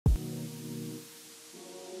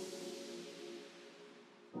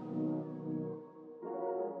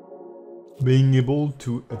Being able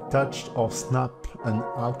to attach or snap an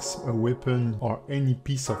axe, a weapon, or any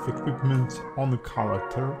piece of equipment on a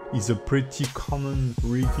character is a pretty common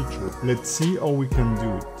rig feature. Let's see how we can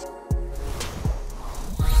do it.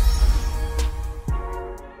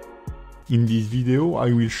 In this video,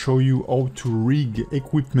 I will show you how to rig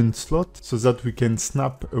equipment slot so that we can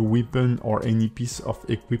snap a weapon or any piece of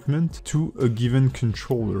equipment to a given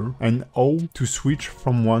controller and how to switch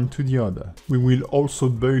from one to the other. We will also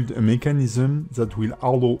build a mechanism that will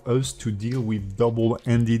allow us to deal with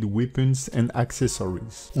double-handed weapons and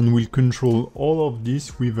accessories. And we'll control all of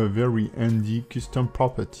this with a very handy custom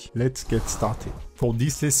property. Let's get started. For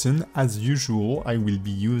this lesson, as usual, I will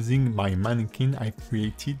be using my mannequin I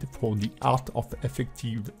created for the Art of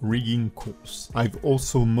Effective Rigging course. I've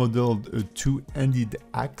also modeled a two-handed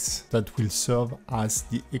axe that will serve as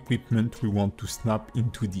the equipment we want to snap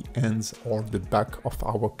into the hands or the back of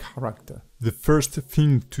our character. The first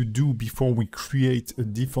thing to do before we create a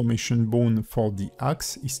deformation bone for the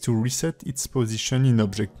axe is to reset its position in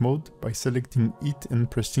object mode by selecting it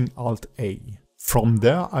and pressing Alt-A. From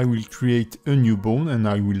there, I will create a new bone and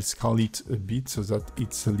I will scale it a bit so that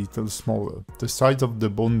it's a little smaller. The size of the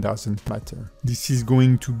bone doesn't matter. This is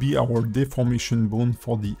going to be our deformation bone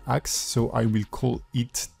for the axe, so I will call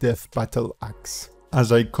it Death Battle Axe.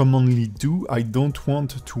 As I commonly do, I don't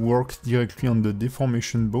want to work directly on the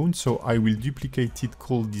deformation bone, so I will duplicate it,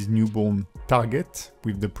 call this new bone Target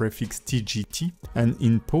with the prefix TGT, and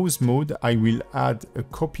in pose mode I will add a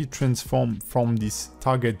copy transform from this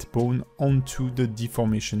target bone onto the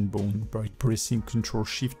deformation bone by pressing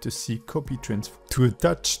Ctrl-Shift-C copy transform. To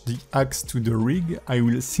attach the axe to the rig, I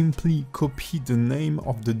will simply copy the name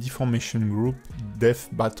of the deformation group Death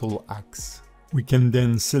Battle Axe. We can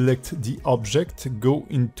then select the object, go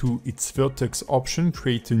into its vertex option,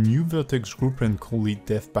 create a new vertex group and call it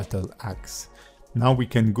Death Battle Axe. Now we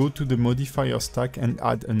can go to the modifier stack and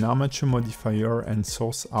add an armature modifier and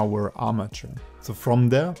source our armature. So from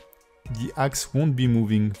there, the axe won't be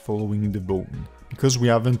moving following the bone, because we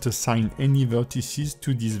haven't assigned any vertices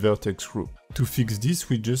to this vertex group. To fix this,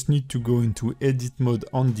 we just need to go into edit mode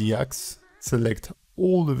on the axe, select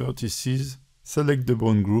all the vertices, select the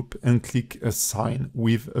bone group and click Assign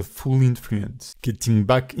with a full influence. Getting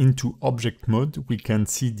back into object mode, we can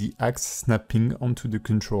see the axe snapping onto the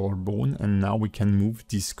controller bone, and now we can move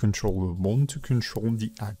this controller bone to control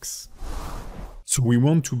the axe. So we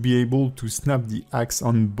want to be able to snap the axe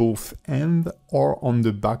on both ends or on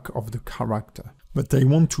the back of the character. But I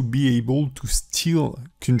want to be able to still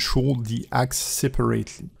control the axe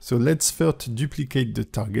separately. So let's first duplicate the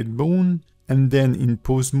target bone, and then in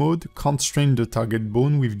pose mode, constrain the target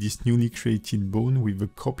bone with this newly created bone with a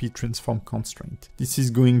copy transform constraint. This is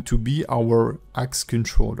going to be our axe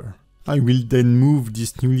controller. I will then move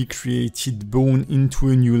this newly created bone into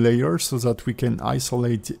a new layer so that we can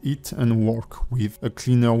isolate it and work with a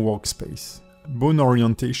cleaner workspace. Bone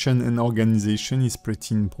orientation and organization is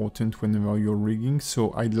pretty important whenever you're rigging,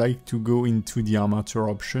 so I'd like to go into the armature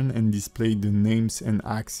option and display the names and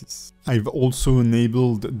axes. I've also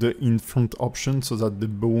enabled the in front option so that the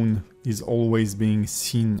bone is always being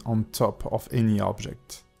seen on top of any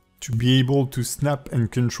object. To be able to snap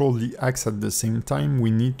and control the axe at the same time,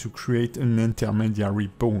 we need to create an intermediary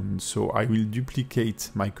bone. So I will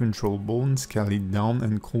duplicate my control bone, scale it down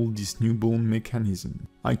and call this new bone mechanism.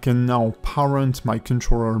 I can now parent my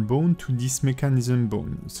controller bone to this mechanism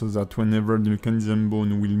bone, so that whenever the mechanism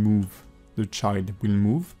bone will move, the child will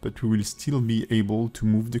move, but we will still be able to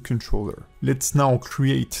move the controller. Let's now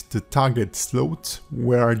create the target slot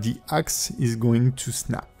where the axe is going to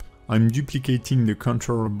snap. I'm duplicating the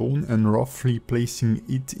controller bone and roughly placing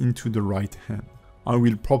it into the right hand. I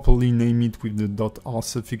will properly name it with the .r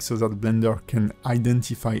suffix so that Blender can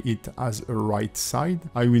identify it as a right side.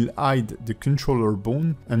 I will hide the controller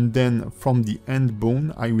bone, and then from the end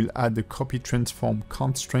bone I will add a copy transform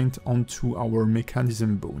constraint onto our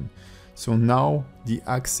mechanism bone. So now the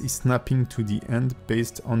axe is snapping to the end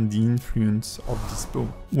based on the influence of this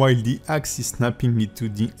bone. While the axe is snapping it to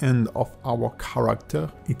the end of our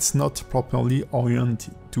character, it's not properly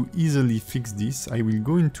oriented. To easily fix this, I will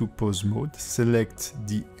go into pose mode, select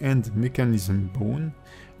the end mechanism bone,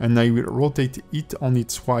 and I will rotate it on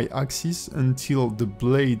its y-axis until the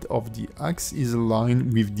blade of the axe is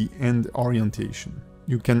aligned with the end orientation.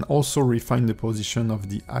 You can also refine the position of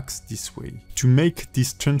the axe this way. To make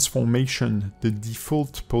this transformation the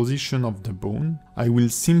default position of the bone, I will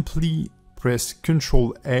simply press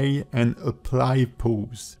Ctrl A and apply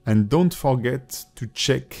pose. And don't forget to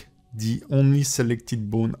check the only selected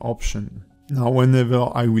bone option. Now whenever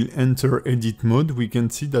I will enter edit mode, we can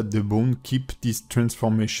see that the bone keeps this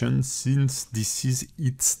transformation since this is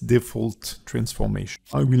its default transformation.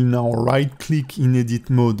 I will now right click in edit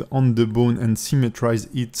mode on the bone and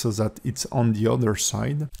symmetrize it so that it's on the other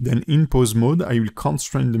side. Then in pose mode, I will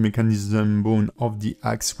constrain the mechanism bone of the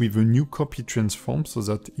axe with a new copy transform so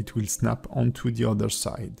that it will snap onto the other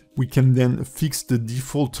side. We can then fix the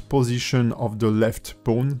default position of the left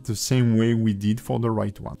bone the same way we did for the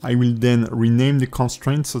right one. I will then rename the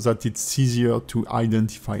constraints so that it's easier to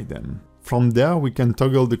identify them. From there, we can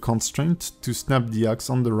toggle the constraint to snap the axe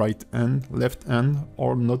on the right hand, left hand,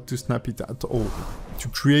 or not to snap it at all. To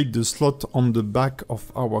create the slot on the back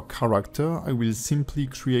of our character, I will simply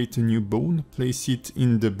create a new bone, place it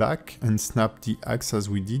in the back, and snap the axe as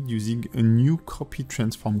we did using a new copy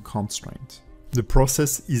transform constraint. The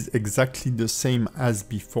process is exactly the same as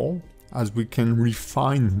before, as we can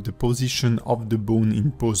refine the position of the bone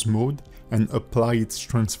in pose mode and apply its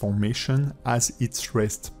transformation as its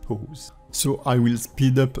rest pose. So I will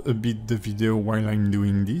speed up a bit the video while I'm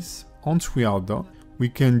doing this. Once we are done, we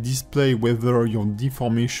can display whether your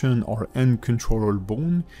deformation or end controller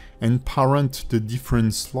bone and parent the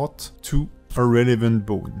different slot to a relevant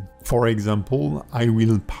bone. For example, I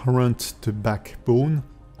will parent the back bone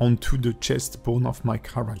onto the chest bone of my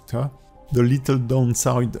character. The little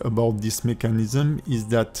downside about this mechanism is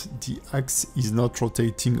that the axe is not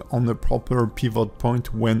rotating on a proper pivot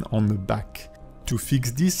point when on the back. To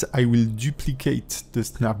fix this, I will duplicate the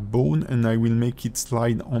snap bone and I will make it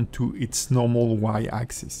slide onto its normal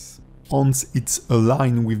y-axis. Once it's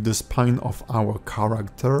aligned with the spine of our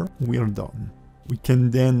character, we're done. We can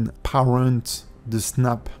then parent the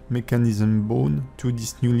snap mechanism bone to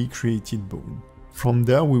this newly created bone. From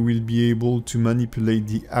there, we will be able to manipulate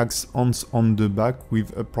the axe once on the back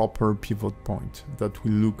with a proper pivot point that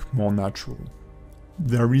will look more natural.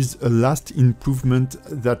 There is a last improvement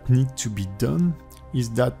that needs to be done, is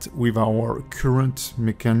that with our current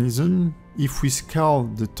mechanism, if we scale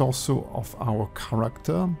the torso of our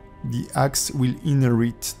character, the axe will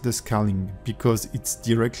inherit the scaling because it's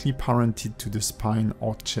directly parented to the spine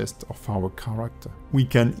or chest of our character. We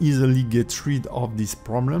can easily get rid of this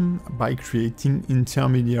problem by creating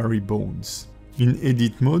intermediary bones. In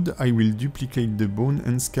edit mode, I will duplicate the bone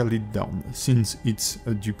and scale it down. Since it's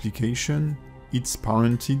a duplication, it's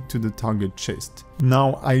parented to the target chest.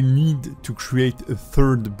 Now I need to create a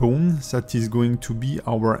third bone that is going to be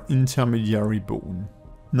our intermediary bone.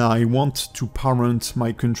 Now I want to parent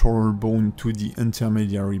my controller bone to the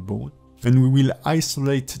intermediary bone, and we will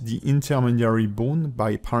isolate the intermediary bone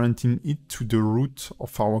by parenting it to the root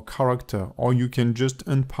of our character, or you can just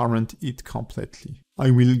unparent it completely. I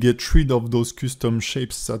will get rid of those custom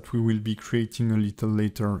shapes that we will be creating a little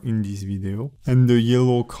later in this video, and the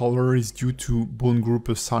yellow color is due to bone group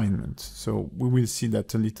assignment, so we will see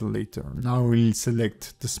that a little later. Now we will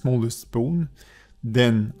select the smallest bone,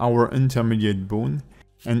 then our intermediate bone,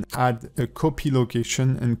 and add a copy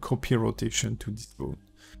location and copy rotation to this bone.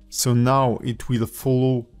 So now it will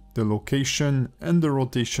follow the location and the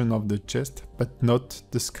rotation of the chest, but not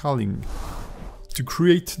the scaling. To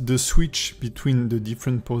create the switch between the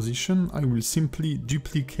different positions, I will simply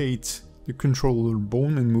duplicate the controller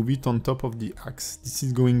bone and move it on top of the axe. This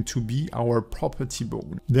is going to be our property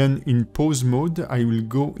bone. Then in pose mode, I will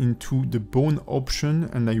go into the bone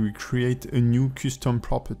option and I will create a new custom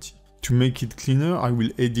property. To make it cleaner, I will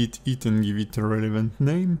edit it and give it a relevant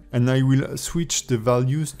name, and I will switch the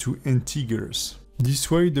values to integers. This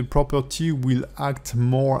way the property will act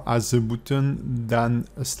more as a button than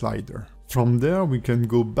a slider. From there we can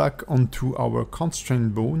go back onto our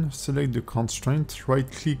constraint bone, select the constraint,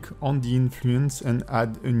 right click on the influence and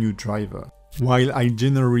add a new driver. While I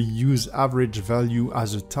generally use average value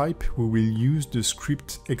as a type, we will use the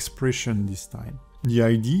script expression this time. The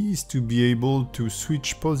idea is to be able to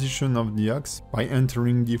switch position of the axe by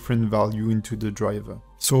entering different value into the driver.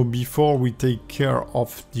 So before we take care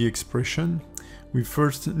of the expression, we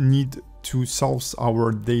first need to source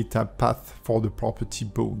our data path for the property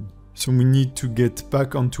bone. So we need to get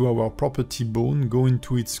back onto our property bone, go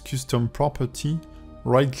into its custom property,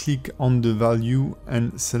 right click on the value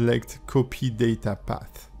and select copy data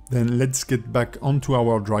path. Then let's get back onto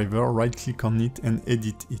our driver, right click on it and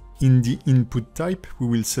edit it. In the input type, we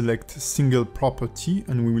will select single property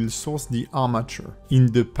and we will source the armature. In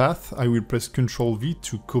the path, I will press Ctrl V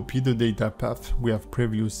to copy the data path we have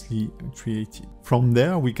previously created. From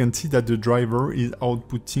there, we can see that the driver is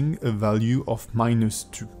outputting a value of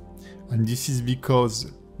 -2. And this is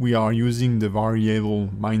because we are using the variable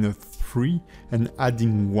 -3 and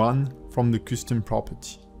adding 1 from the custom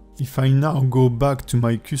property. If I now go back to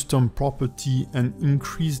my custom property and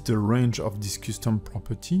increase the range of this custom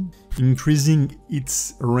property, increasing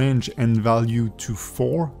its range and value to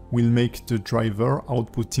 4 will make the driver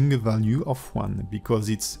outputting a value of 1 because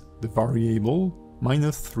it's the variable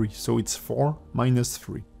minus 3, so it's 4 minus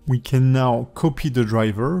 3. We can now copy the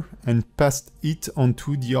driver and paste it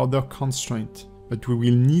onto the other constraint, but we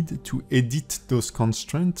will need to edit those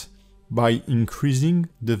constraints by increasing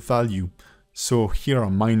the value. So here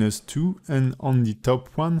minus 2 and on the top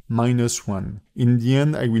one minus 1. In the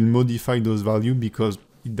end I will modify those values because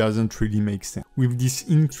it doesn't really make sense. With this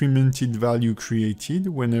incremented value created,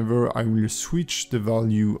 whenever I will switch the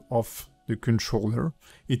value of the controller,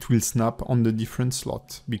 it will snap on the different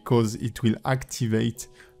slot because it will activate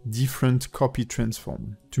different copy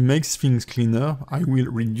transform. To make things cleaner, I will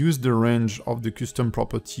reduce the range of the custom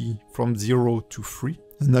property from 0 to 3.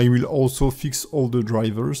 And I will also fix all the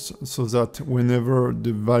drivers so that whenever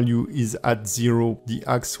the value is at 0, the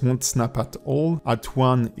axe won't snap at all. At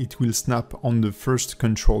 1, it will snap on the first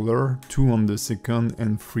controller, 2 on the second,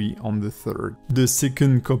 and 3 on the third. The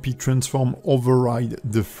second copy transform override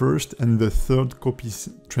the first, and the third copy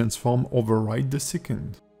transform override the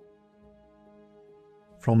second.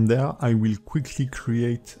 From there, I will quickly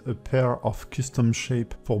create a pair of custom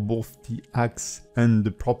shape for both the axe and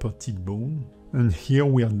the property bone. And here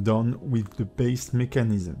we are done with the base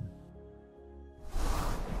mechanism.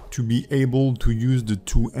 To be able to use the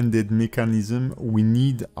two-ended mechanism, we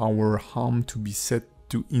need our arm to be set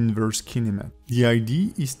to inverse kinematic. The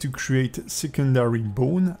idea is to create secondary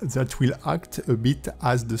bone that will act a bit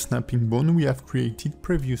as the snapping bone we have created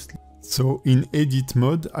previously. So in edit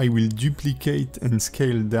mode, I will duplicate and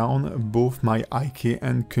scale down both my IK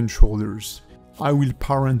and controllers. I will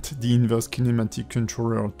parent the inverse kinematic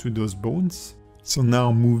controller to those bones. So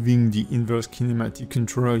now moving the inverse kinematic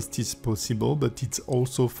controller is possible, but it's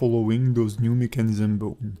also following those new mechanism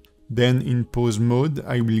bone. Then in pose mode,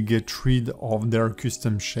 I will get rid of their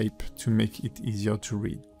custom shape to make it easier to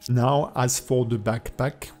read. Now, as for the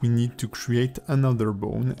backpack, we need to create another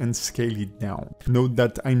bone and scale it down. Note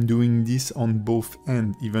that I'm doing this on both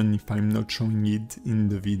ends, even if I'm not showing it in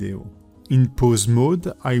the video. In pose mode,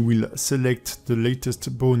 I will select the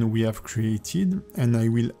latest bone we have created and I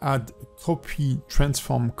will add a copy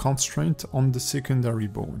transform constraint on the secondary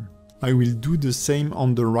bone. I will do the same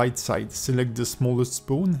on the right side, select the smallest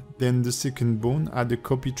bone, then the second bone, add a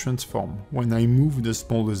copy transform. When I move the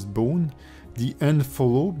smallest bone, the end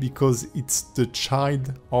follow because it's the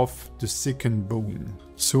child of the second bone.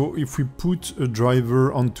 So if we put a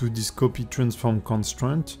driver onto this copy transform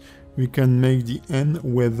constraint, we can make the end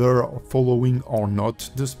whether following or not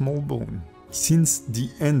the small bone. Since the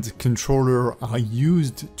end controller are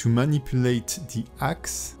used to manipulate the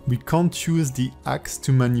axe, we can't use the axe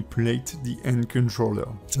to manipulate the end controller.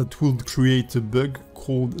 That would create a bug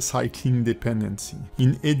called cycling dependency.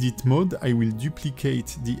 In edit mode, I will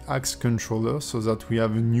duplicate the axe controller so that we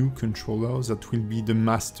have a new controller that will be the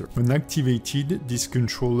master. When activated, this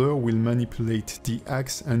controller will manipulate the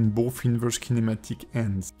axe and both inverse kinematic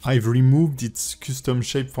ends. I've removed its custom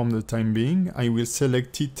shape from the time being. I will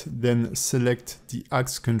select it, then select the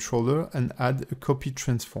axe controller and add a copy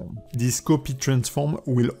transform. This copy transform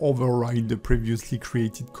will override the previously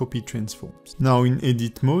created copy transforms. Now in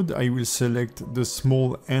edit mode, I will select the small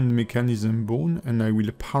end mechanism bone and I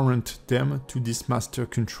will parent them to this master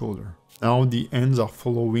controller. Now the ends are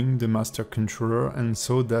following the master controller and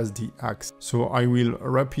so does the axe. So I will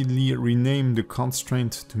rapidly rename the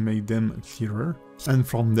constraint to make them clearer. And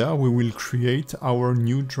from there we will create our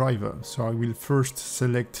new driver. So I will first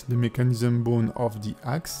select the mechanism bone of the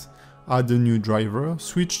axe, add a new driver,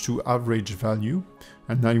 switch to average value,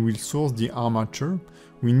 and I will source the armature.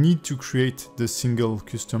 We need to create the single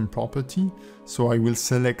custom property, so I will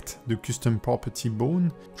select the custom property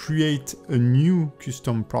bone, create a new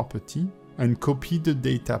custom property, and copy the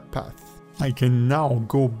data path. I can now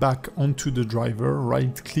go back onto the driver,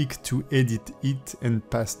 right click to edit it and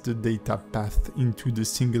pass the data path into the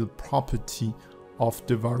single property of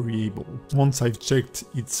the variable. Once I've checked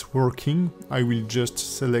it's working, I will just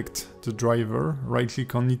select the driver, right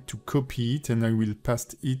click on it to copy it, and I will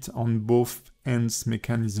paste it on both ends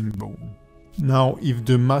mechanism bone. Now if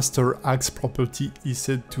the master axe property is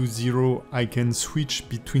set to 0, I can switch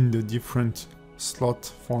between the different slots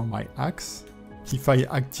for my axe. If I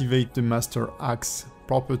activate the master axe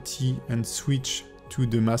property and switch to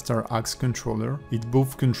the master axe controller, it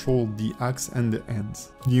both controls the axe and the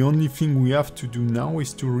ends. The only thing we have to do now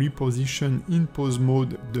is to reposition in pose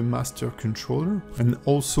mode the master controller and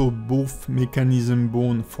also both mechanism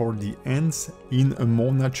bone for the ends in a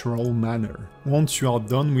more natural manner. Once you are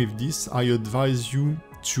done with this, I advise you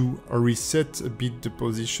to reset a bit the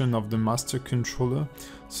position of the master controller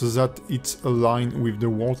so that it's aligned with the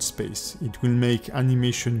world space. It will make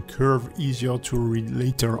animation curve easier to read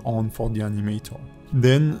later on for the animator.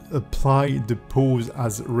 Then apply the pose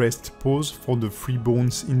as rest pose for the three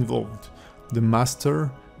bones involved, the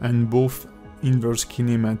master and both inverse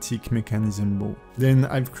kinematic mechanism bow. Then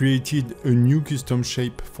I've created a new custom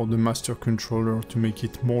shape for the master controller to make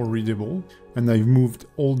it more readable, and I've moved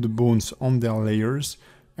all the bones on their layers,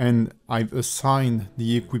 and I've assigned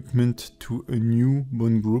the equipment to a new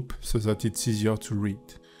bone group so that it's easier to read.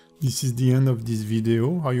 This is the end of this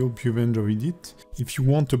video. I hope you've enjoyed it. If you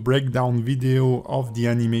want a breakdown video of the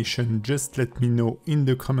animation, just let me know in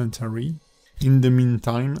the commentary. In the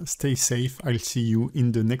meantime, stay safe. I'll see you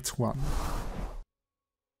in the next one.